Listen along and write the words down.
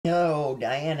Hello,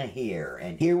 Diana here,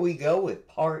 and here we go with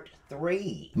part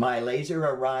 3. My laser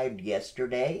arrived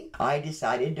yesterday. I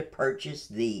decided to purchase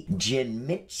the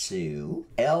Genmitsu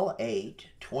L8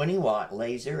 20-watt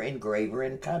laser engraver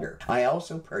and cutter. I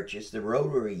also purchased the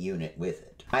rotary unit with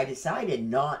it. I decided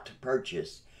not to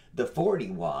purchase the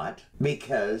 40-watt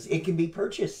because it can be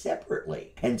purchased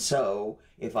separately. And so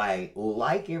if I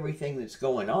like everything that's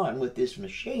going on with this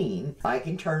machine, I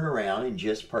can turn around and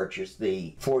just purchase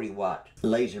the 40-watt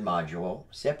laser module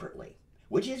separately,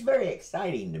 which is very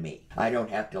exciting to me. I don't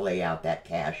have to lay out that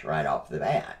cash right off the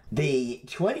bat. The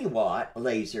 20-watt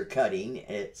laser cutting,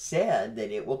 it said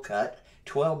that it will cut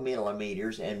 12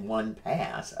 millimeters in one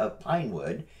pass of pine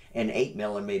wood and 8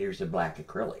 millimeters of black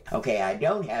acrylic. Okay, I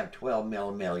don't have 12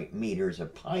 millimeters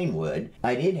of pine wood.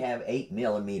 I did have 8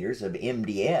 millimeters of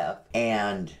MDF,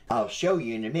 and I'll show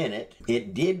you in a minute.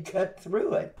 It did cut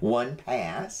through it. One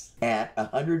pass at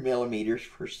 100 millimeters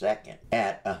per second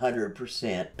at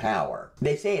 100% power.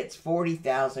 They say it's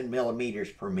 40,000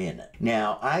 millimeters per minute.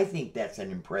 Now, I think that's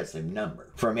an impressive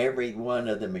number. From every one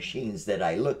of the machines that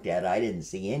I looked at, I didn't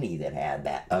see any that had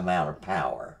that amount of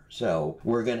power. So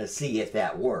we're going to see if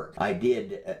that works. I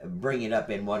did bring it up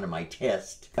in one of my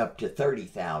tests up to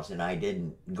 30,000. I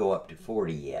didn't go up to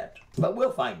 40 yet, but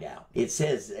we'll find out. It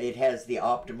says it has the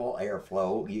optimal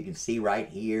airflow. You can see right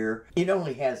here. It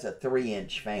only has a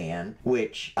 3-inch fan,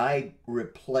 which I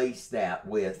replaced that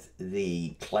with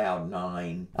the Cloud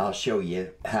 9. I'll show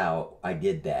you how I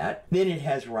did that. Then it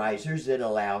has risers that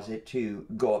allows it to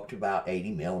go up to about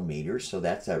 80 millimeters. So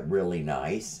that's a really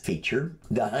nice feature.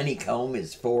 The honeycomb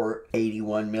is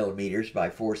 481 millimeters by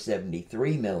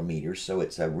 473 millimeters, so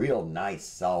it's a real nice,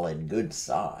 solid, good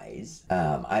size.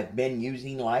 I've been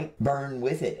using light burn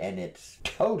with it, and it's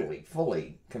totally,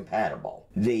 fully compatible.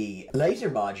 The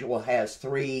laser module has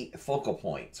 3 focal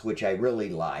points, which I really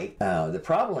like. The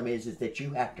problem is that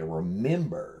you have to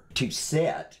remember to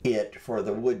set it for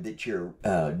the wood that you're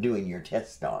doing your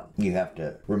test on. You have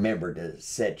to remember to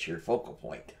set your focal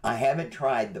point. I haven't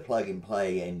tried the plug and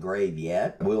play engrave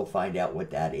yet. We'll find out what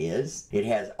that is. It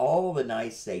has all the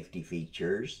nice safety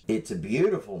features. It's a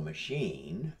beautiful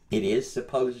machine. It is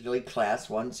supposedly Class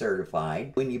 1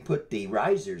 certified. When you put the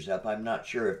risers up, I'm not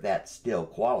sure if that still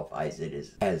qualifies it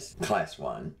as Class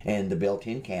 1. And the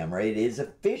built-in camera, it is a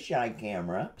fisheye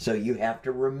camera, so you have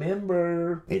to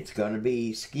remember it's going to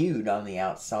be skewed on the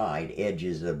outside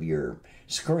edges of your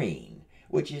screen,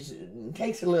 which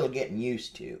takes a little getting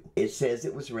used to. It says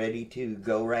it was ready to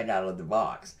go right out of the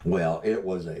box. Well, it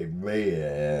was a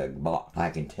big box, I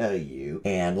can tell you.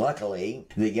 And luckily,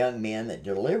 the young man that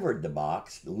delivered the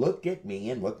box looked at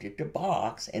me and looked at the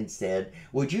box and said,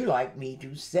 "Would you like me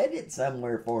to set it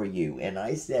somewhere for you?" And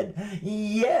I said,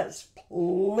 "Yes,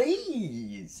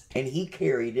 please." And he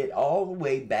carried it all the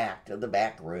way back to the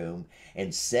back room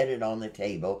and set it on the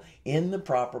table in the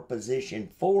proper position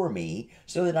for me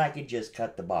so that I could just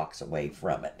cut the box away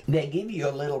from it. They give you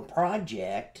a little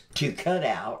project to cut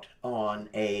out on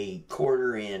a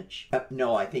 1/4 inch,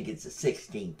 no, I think it's a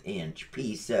 1/16 inch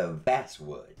piece of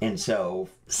basswood. And so,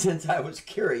 since I was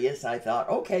curious, I thought,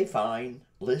 okay, fine.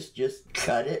 Let's just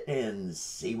cut it and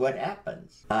see what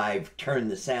happens. I've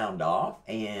turned the sound off,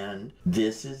 and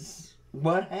this is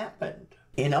what happened.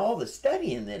 In all the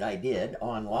studying that I did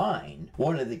online,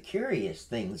 one of the curious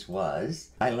things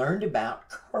was I learned about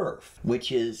kerf,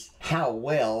 which is how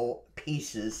well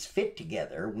pieces fit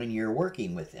together when you're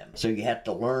working with them. So you have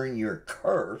to learn your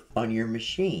kerf on your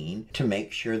machine to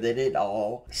make sure that it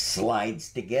all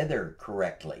slides together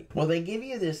correctly. Well, they give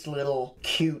you this little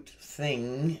cute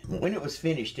thing. When it was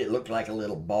finished, it looked like a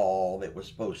little ball that was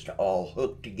supposed to all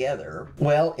hook together.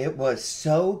 Well, it was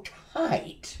so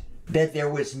tight that there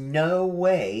was no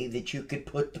way that you could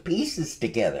put the pieces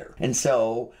together. And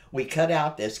so we cut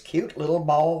out this cute little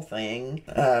ball thing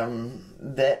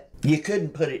that you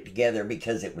couldn't put it together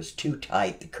because it was too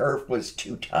tight. The kerf was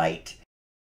too tight.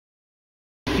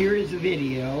 Here is a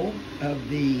video of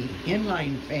the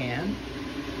inline fan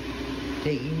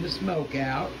taking the smoke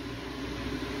out.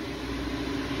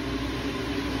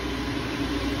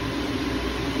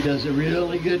 Does a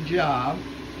really good job.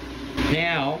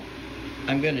 Now,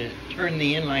 I'm going to turn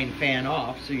the inline fan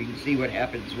off so you can see what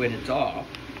happens when it's off.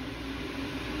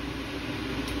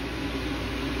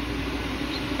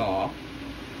 It's off.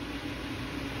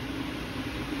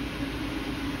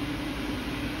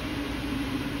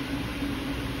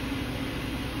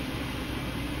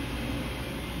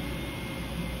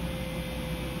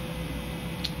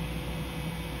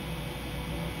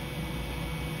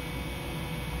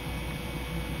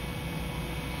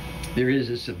 There is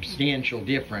a substantial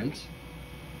difference.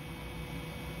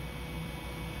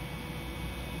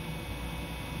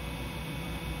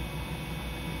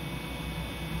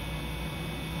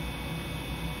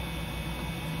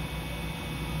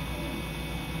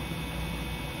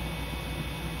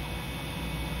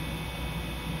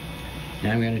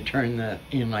 Now I'm going to turn the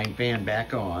inline fan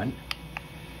back on.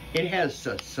 It has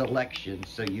a selection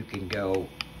so you can go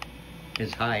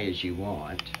as high as you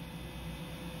want.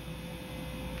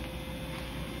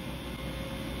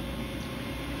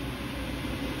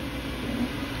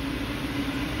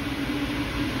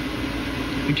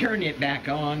 You turn it back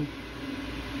on,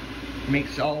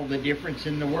 makes all the difference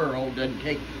in the world. Doesn't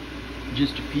take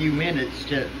just a few minutes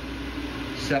to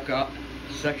suck out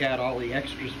all the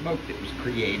extra smoke that was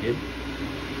created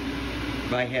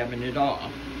by having it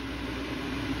off.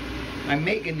 I'm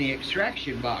making the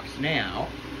extraction box now.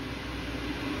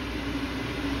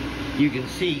 You can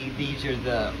see these are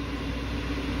the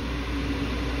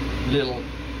little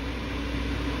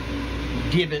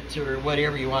divots or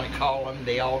whatever you want to call them.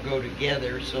 They all go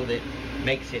together so that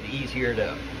makes it easier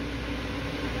to,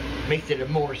 makes it a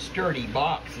more sturdy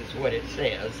box is what it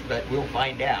says, but we'll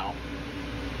find out.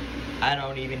 I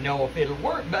don't even know if it'll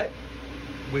work, but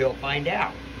we'll find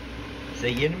out. See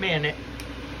you in a minute.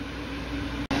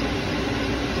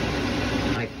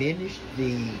 I finished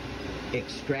the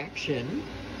extraction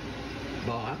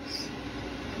box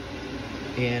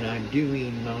and I'm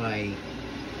doing my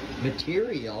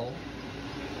material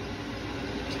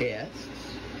tests,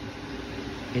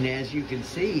 and as you can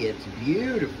see, it's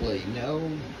beautifully no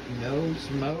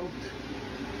smoke.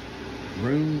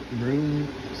 Room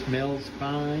smells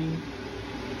fine.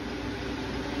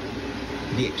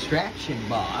 The extraction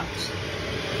box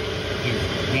is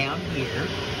down here.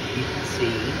 You can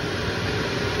see.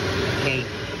 Okay.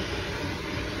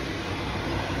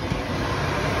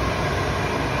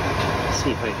 Let's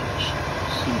see if I can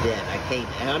see that. I came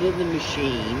out of the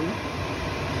machine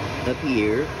up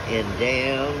here and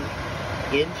down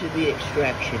into the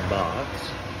extraction box.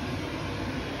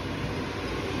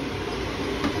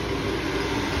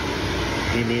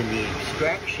 And in the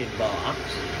extraction box,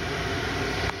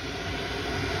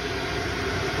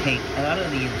 came out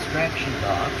of the extraction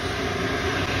box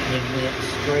and went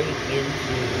straight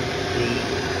into the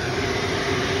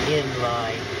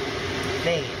inline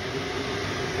fan.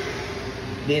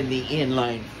 Then the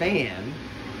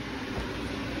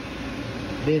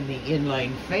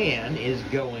inline fan is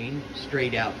going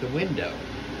straight out the window.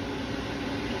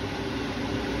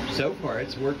 So far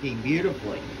it's working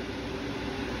beautifully.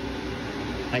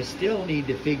 I still need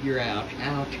to figure out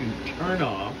how to turn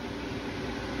off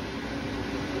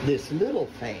this little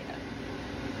fan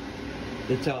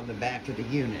that's on the back of the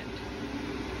unit.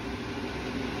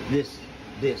 This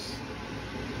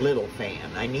little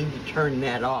fan. I need to turn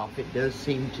that off. It does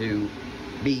seem to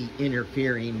be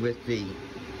interfering with the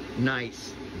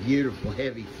nice, beautiful,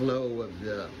 heavy flow of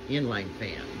the inline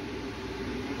fan.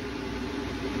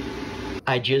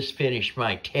 I just finished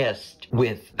my test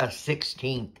with a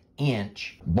 1/16"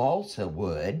 balsa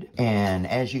wood, and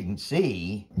as you can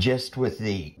see, just with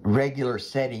the regular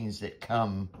settings that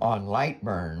come on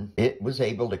Lightburn, it was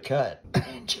able to cut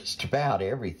just about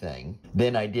everything.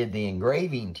 Then I did the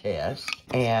engraving test,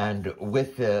 and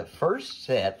with the first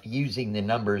set, using the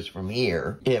numbers from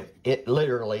here, it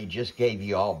literally just gave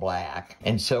you all black.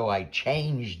 And so I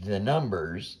changed the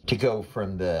numbers to go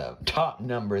from the top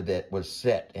number that was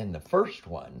set in the first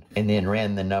one, and then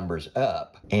ran the numbers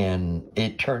up, and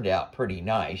it turned out pretty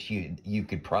nice. You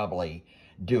could probably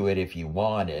do it if you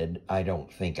wanted. I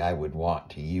don't think I would want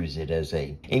to use it as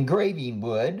a engraving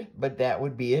wood, but that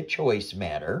would be a choice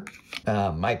matter.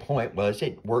 My point was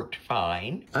it worked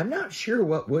fine. I'm not sure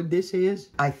what wood this is.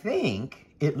 I think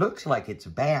it looks like it's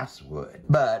basswood,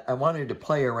 but I wanted to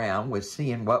play around with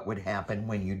seeing what would happen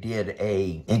when you did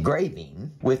a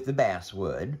engraving with the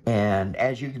basswood. And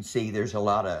as you can see, there's a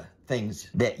lot of things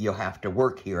that you'll have to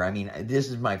work here. I mean, this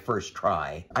is my first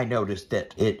try. I noticed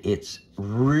that it's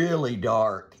really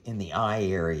dark in the eye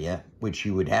area, which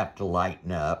you would have to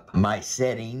lighten up. My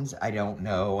settings, I don't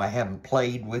know. I haven't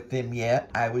played with them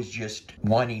yet. I was just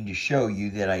wanting to show you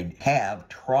that I have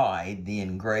tried the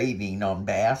engraving on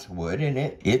basswood, and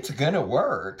it's gonna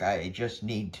work. I just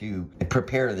need to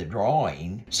prepare the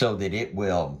drawing so that it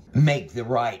will make the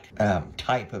right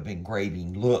type of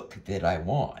engraving look that I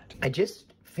want. I just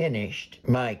finished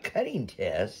my cutting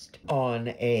test on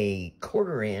a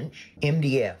 1/4"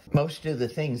 MDF. Most of the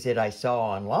things that I saw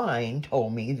online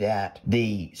told me that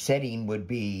the setting would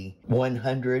be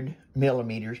 100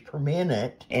 millimeters per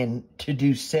minute and to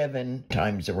do 7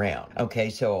 times around. Okay,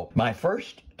 so my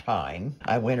first time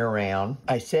I went around,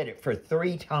 I set it for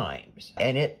 3 times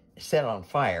and it set on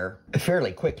fire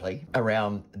fairly quickly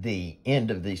around the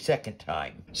end of the second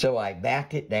time. So I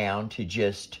backed it down to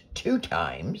just 2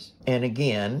 times and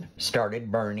again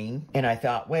started burning. And I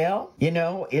thought, well, you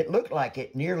know, it looked like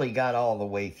it nearly got all the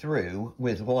way through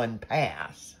with 1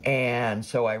 pass. And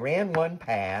so I ran 1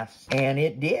 pass and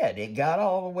it did. It got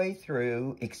all the way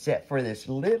through except for this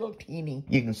little teeny,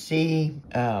 you can see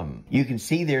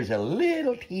there's a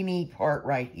little teeny part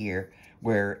right here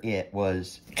where it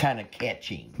was kind of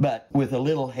catching. But with a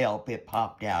little help, it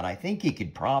popped out. I think you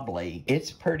could probably, it's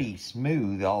pretty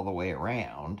smooth all the way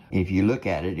around if you look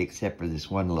at it, except for this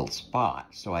one little spot.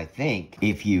 So I think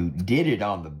if you did it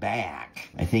on the back,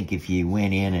 I think if you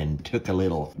went in and took a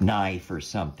little knife or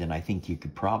something, I think you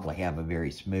could probably have a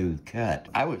very smooth cut.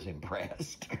 I was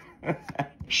impressed.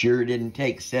 Sure didn't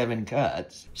take 7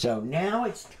 cuts. So now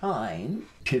it's time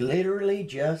to literally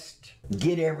just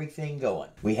get everything going.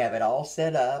 We have it all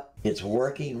set up. It's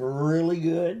working really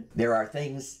good. There are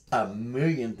things, a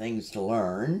million things to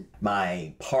learn.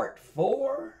 My part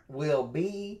 4 will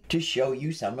be to show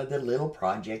you some of the little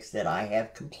projects that I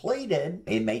have completed.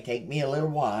 It may take me a little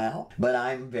while, but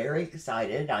I'm very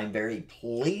excited. I'm very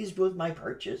pleased with my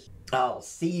purchase. I'll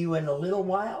see you in a little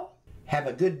while. Have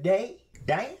a good day.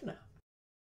 Diana.